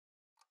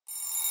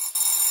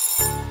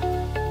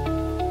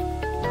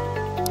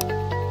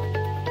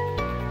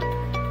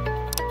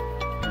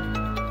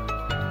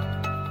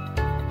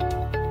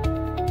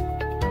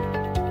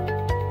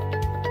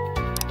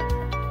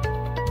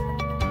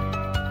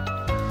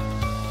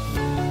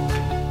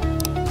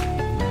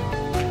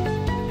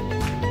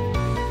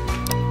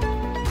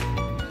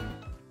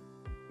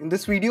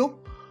this video,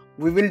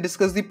 we will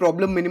discuss the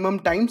problem minimum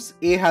times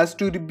A has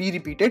to be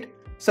repeated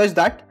such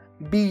that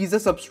B is a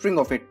substring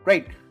of it,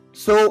 right?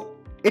 So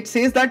it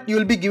says that you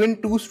will be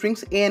given two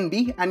strings A and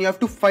B, and you have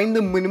to find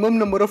the minimum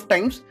number of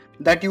times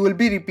that you will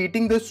be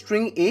repeating the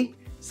string A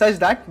such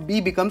that B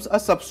becomes a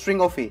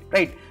substring of A,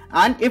 right?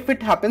 And if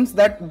it happens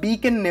that B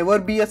can never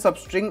be a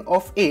substring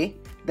of A,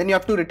 then you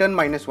have to return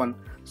 -1.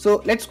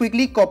 So let's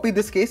quickly copy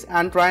this case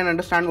and try and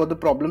understand what the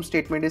problem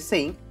statement is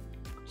saying.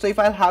 So if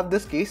I'll have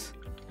this case,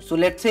 so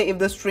let's say if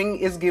the string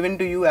is given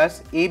to you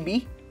as A,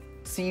 B,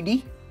 C,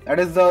 D, that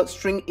is the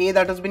string A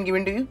that has been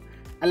given to you,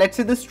 and let's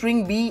say the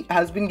string B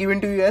has been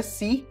given to you as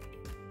C,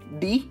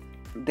 D,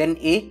 then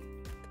A,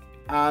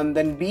 and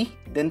then B,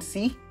 then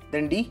C,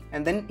 then D,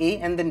 and then A,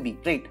 and then B,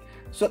 right?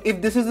 So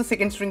if this is the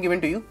second string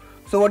given to you,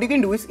 so what you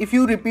can do is if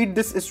you repeat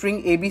this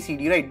string A, B, C,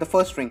 D, right, the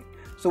first string,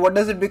 so what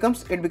does it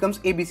becomes? It becomes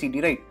A, B, C,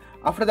 D, right?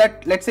 After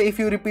that, let's say if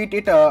you repeat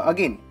it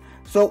again,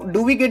 so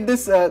do we get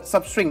this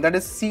substring that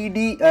is C,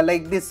 D,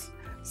 like this,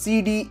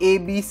 C, D, A,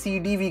 B, C,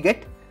 D we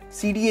get,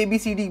 C, D, A, B,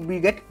 C, D we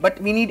get,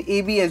 but we need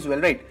A, B as well,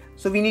 right?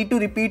 So we need to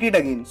repeat it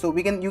again. So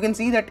you can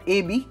see that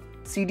A, B,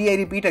 C, D I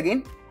repeat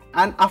again,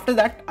 and after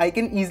that I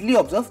can easily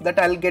observe that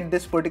I'll get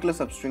this particular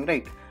substring,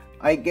 right?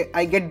 I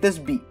get this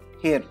B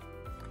here.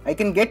 I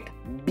can get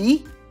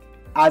B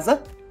as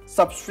a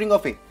substring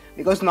of A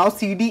because now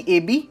C, D, A,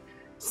 B,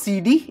 C,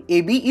 D,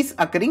 A, B is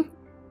occurring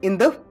in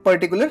the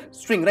particular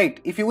string, right?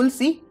 If you will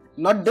see,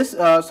 not this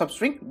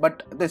substring,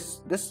 but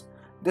this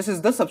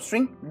is the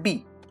substring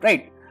B,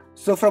 right?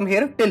 So from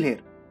here till here,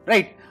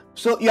 right?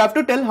 So you have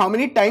to tell how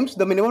many times,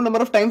 the minimum number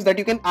of times that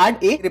you can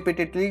add A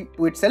repeatedly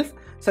to itself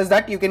such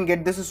that you can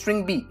get this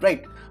string B,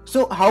 right?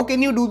 So how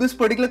can you do this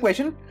particular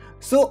question?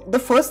 So the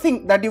first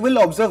thing that you will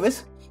observe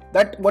is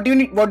that what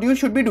you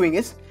should be doing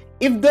is,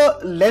 if the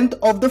length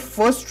of the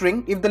first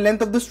string, if the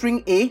length of the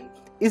string A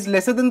is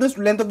lesser than the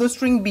length of the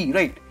string B,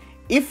 right?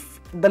 If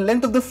the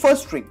length of the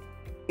first string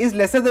is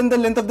lesser than the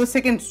length of the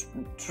second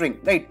string,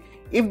 right?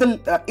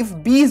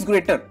 If B is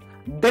greater,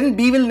 then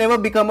B will never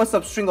become a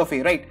substring of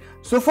A, right?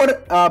 So for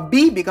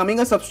B becoming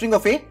a substring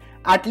of A,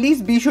 at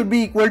least B should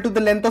be equal to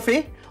the length of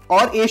A,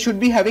 or A should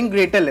be having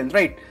greater length,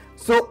 right?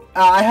 So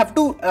I have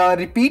to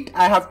repeat,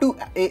 I have to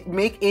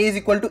make A is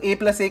equal to A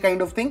plus A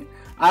kind of thing.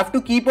 I have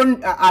to keep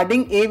on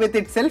adding A with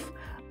itself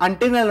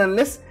until and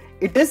unless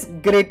it is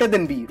greater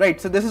than B, right?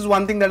 So this is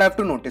one thing that I have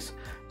to notice.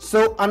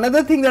 So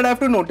another thing that I have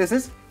to notice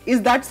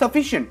is that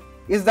sufficient?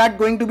 Is that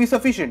going to be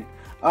sufficient?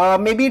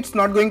 Maybe it's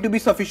not going to be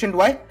sufficient.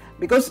 Why?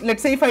 Because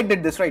let's say if I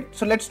did this, right?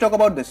 So let's talk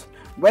about this.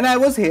 When I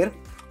was here,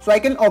 so I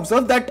can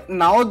observe that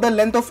now the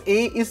length of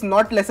A is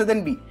not lesser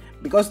than B,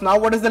 because now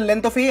what is the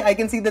length of A? I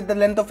can see that the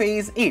length of A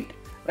is 8,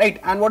 right?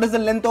 And what is the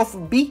length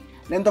of B?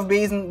 Length of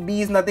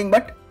B is nothing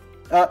but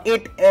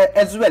 8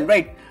 as well,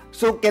 right?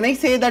 So can I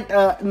say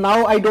that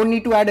now I don't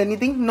need to add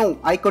anything? No,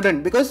 I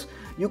couldn't, because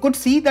you could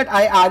see that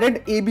I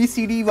added A, B,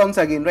 C, D once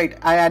again, right?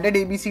 I added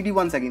A, B, C, D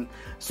once again.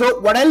 So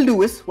what I'll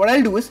do is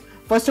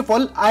first of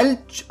all,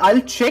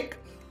 I'll check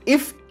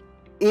if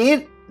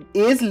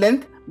A's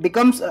length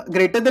becomes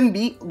greater than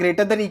B,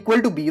 greater than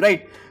equal to B,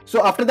 right?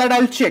 So after that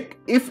I'll check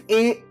if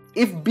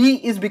B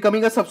is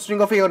becoming a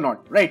substring of A or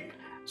not, right?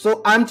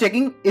 So I'm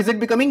checking, is it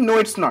becoming? No,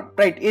 it's not,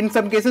 right? In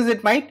some cases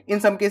it might, in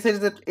some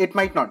cases it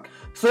might not.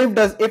 So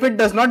if it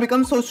does not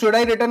become, so should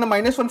I return a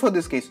 -1 for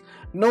this case?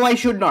 No, I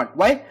should not.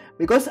 Why?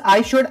 Because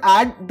I should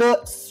add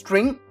the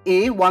string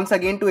A once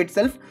again to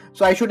itself.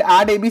 So I should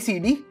add A, B, C,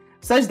 D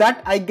such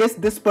that I guess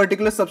this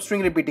particular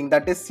substring repeating,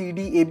 that is C,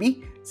 D, A,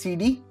 B, C,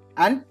 D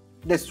and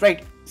this,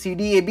 right? C,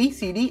 D, A, B,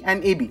 C, D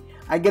and A, B.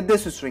 I get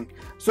this string.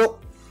 So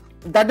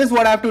that is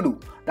what I have to do.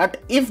 That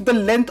if the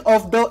length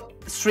of the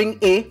string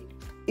A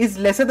is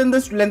lesser than the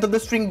length of the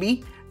string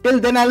B, till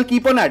then I'll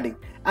keep on adding,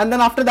 and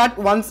then after that,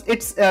 once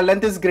its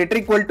length is greater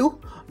equal to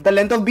the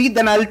length of B,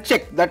 then I'll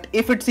check that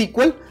if it's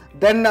equal,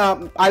 then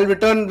I'll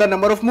return the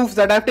number of moves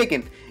that I've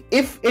taken.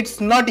 If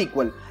it's not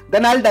equal,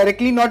 then I'll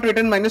directly not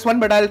return -1,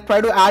 but I'll try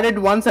to add it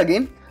once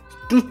again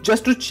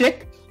just to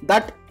check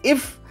that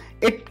if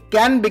it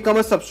can become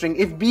a substring,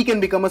 if B can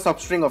become a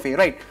substring of A,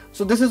 right?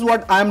 So this is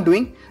what I'm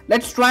doing.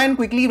 Let's try and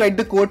quickly write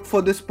the code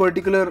for this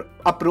particular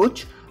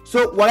approach.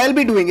 So what I'll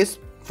be doing is,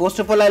 first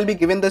of all, I'll be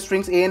given the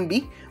strings A and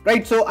B,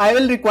 right? So I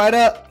will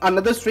require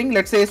another string,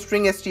 let's say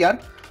string str,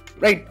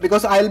 right?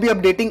 Because I'll be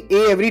updating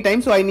A every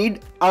time, so I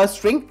need a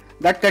string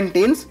that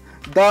contains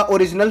the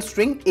original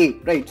string A,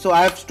 right? So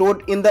I have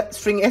stored in the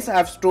string S, I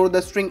have stored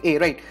the string A,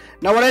 right?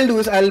 Now what I'll do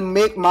is I'll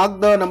mark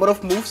the number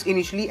of moves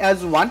initially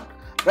as 1,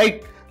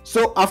 right?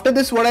 So after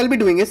this, what I'll be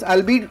doing is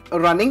I'll be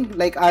running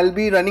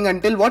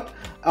until what?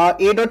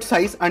 A dot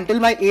size, until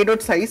my A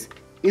dot size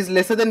is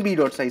lesser than B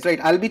dot size, right?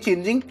 I'll be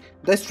changing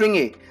the string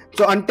A.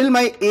 So until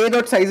my A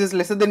dot size is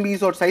lesser than B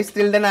dot size,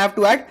 till then I have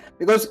to add,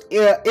 because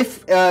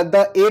if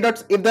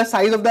the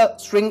size of the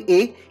string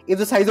A, if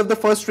the size of the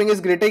first string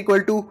is greater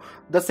equal to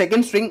the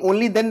second string,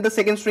 only then the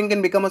second string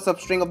can become a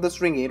substring of the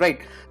string A, right?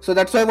 So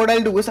that's why what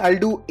I'll do is I'll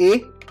do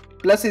A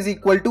plus is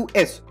equal to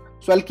S.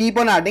 So I'll keep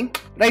on adding,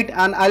 right?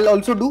 And I'll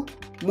also do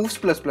moves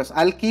plus plus.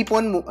 I'll keep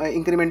on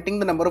incrementing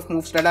the number of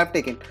moves that I've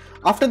taken.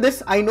 After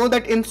this, I know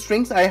that in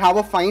strings I have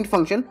a find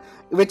function,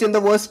 which in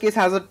the worst case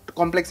has a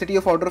complexity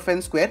of order of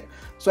n square.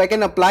 So I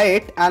can apply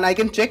it and I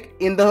can check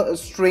in the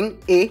string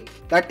a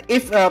that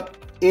if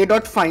a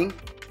dot find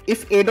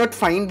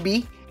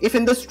b, if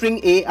in the string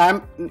a I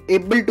am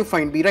able to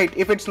find b, right,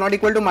 if it's not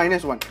equal to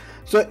 -1.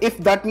 So if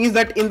that means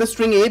that in the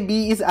string a,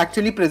 b is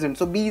actually present,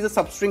 so b is a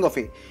substring of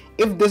a.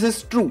 If this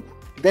is true,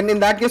 then in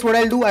that case what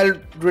I'll do, I'll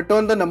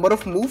return the number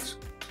of moves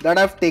that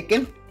I've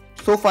taken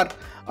so far.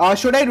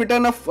 Should I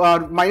return a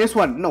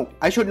 -1? No,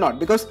 I should not,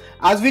 because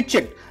as we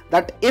checked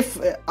that if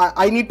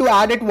I need to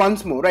add it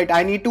once more, right,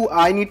 I need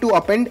to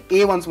append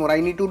a once more. I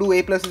need to do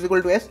a plus is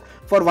equal to s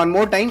for one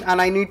more time,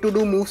 and I need to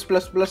do moves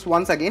plus plus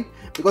once again,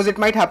 because it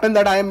might happen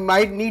that I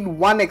might need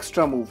one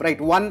extra move, right,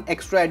 one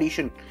extra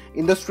addition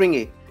in the string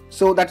a.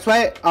 So that's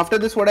why after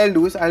this what I'll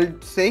do is I'll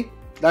say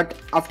that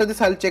after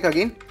this I'll check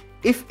again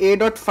if a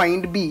dot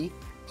find b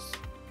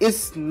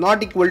is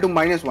not equal to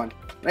 -1,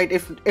 right,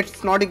 if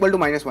it's not equal to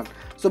 -1.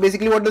 So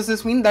basically what does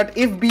this mean, that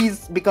if b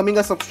is becoming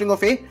a substring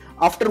of a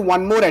after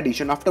one more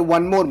addition, after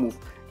one more move,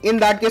 in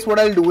that case what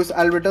I'll do is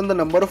I'll return the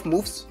number of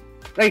moves,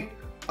 right.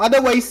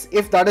 Otherwise,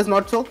 if that is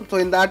not so, so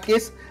in that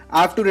case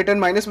I have to return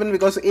 -1,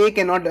 because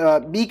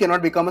b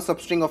cannot become a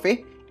substring of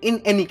a in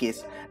any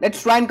case.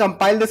 Let's try and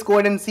compile this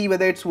code and see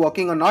whether it's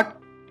working or not.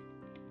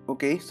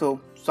 Okay, so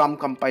some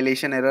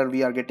compilation error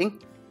we are getting.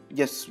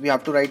 Yes, we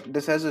have to write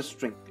this as a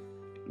string.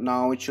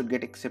 Now it should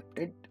get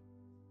accepted.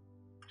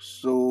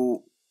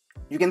 So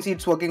you can see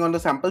it's working on the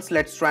samples.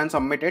 Let's try and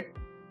submit it.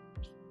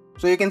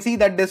 So you can see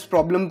that this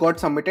problem got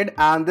submitted,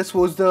 and this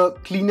was the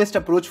cleanest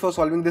approach for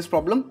solving this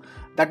problem.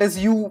 That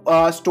is, you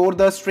store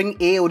the string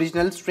a,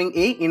 original string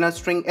a, in a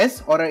string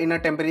s or in a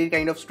temporary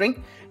kind of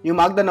string. You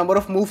mark the number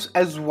of moves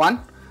as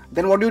 1.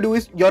 Then what you do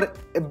is your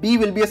b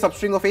will be a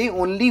substring of a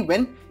only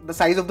when the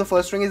size of the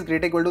first string is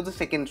greater or equal to the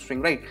second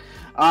string, right?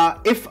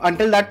 If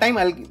until that time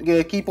I'll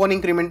keep on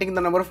incrementing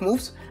the number of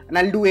moves, and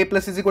I'll do a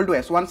plus is equal to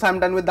s. Once I'm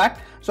done with that,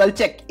 so I'll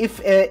check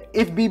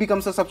if b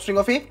becomes a substring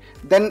of a,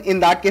 then in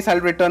that case I'll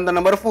return the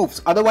number of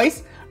moves.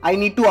 Otherwise, I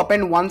need to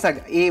append once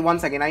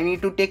again. I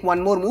need to take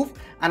one more move,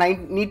 and I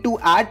need to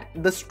add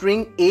the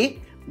string a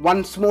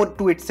once more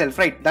to itself,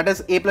 right? That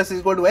is a plus is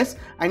equal to s.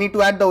 I need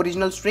to add the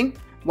original string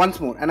once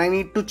more, and I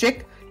need to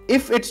check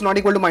if it's not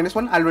equal to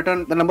 -1, I'll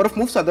return the number of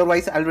moves.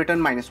 Otherwise, I'll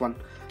return -1.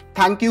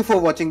 Thank you for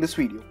watching this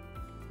video.